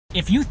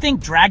If you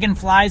think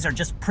dragonflies are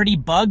just pretty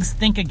bugs,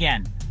 think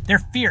again. They're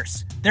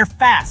fierce, they're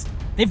fast,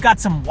 they've got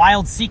some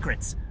wild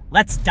secrets.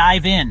 Let's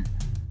dive in.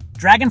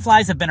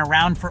 Dragonflies have been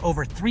around for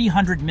over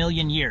 300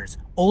 million years,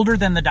 older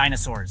than the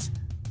dinosaurs.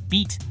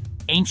 Beat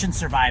ancient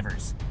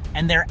survivors,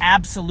 and they're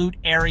absolute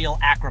aerial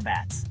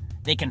acrobats.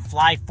 They can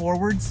fly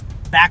forwards,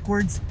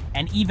 backwards,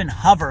 and even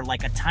hover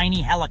like a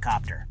tiny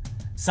helicopter.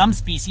 Some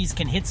species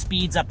can hit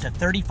speeds up to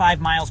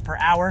 35 miles per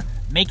hour,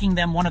 making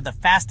them one of the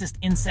fastest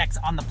insects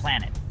on the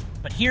planet.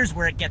 But here's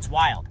where it gets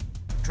wild.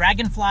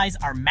 Dragonflies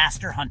are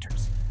master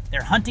hunters.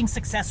 Their hunting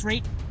success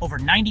rate, over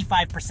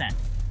 95%.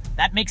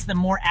 That makes them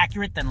more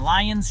accurate than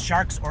lions,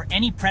 sharks, or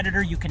any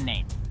predator you can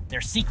name.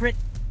 Their secret?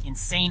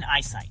 Insane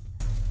eyesight.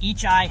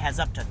 Each eye has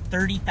up to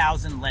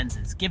 30,000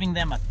 lenses, giving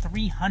them a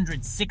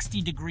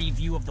 360-degree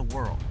view of the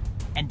world.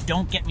 And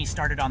don't get me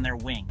started on their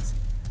wings.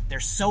 They're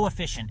so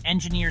efficient,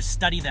 engineers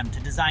study them to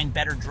design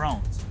better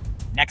drones.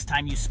 Next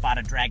time you spot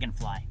a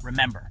dragonfly,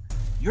 remember,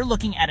 you're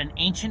looking at an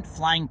ancient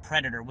flying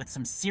predator with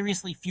some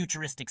seriously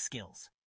futuristic skills.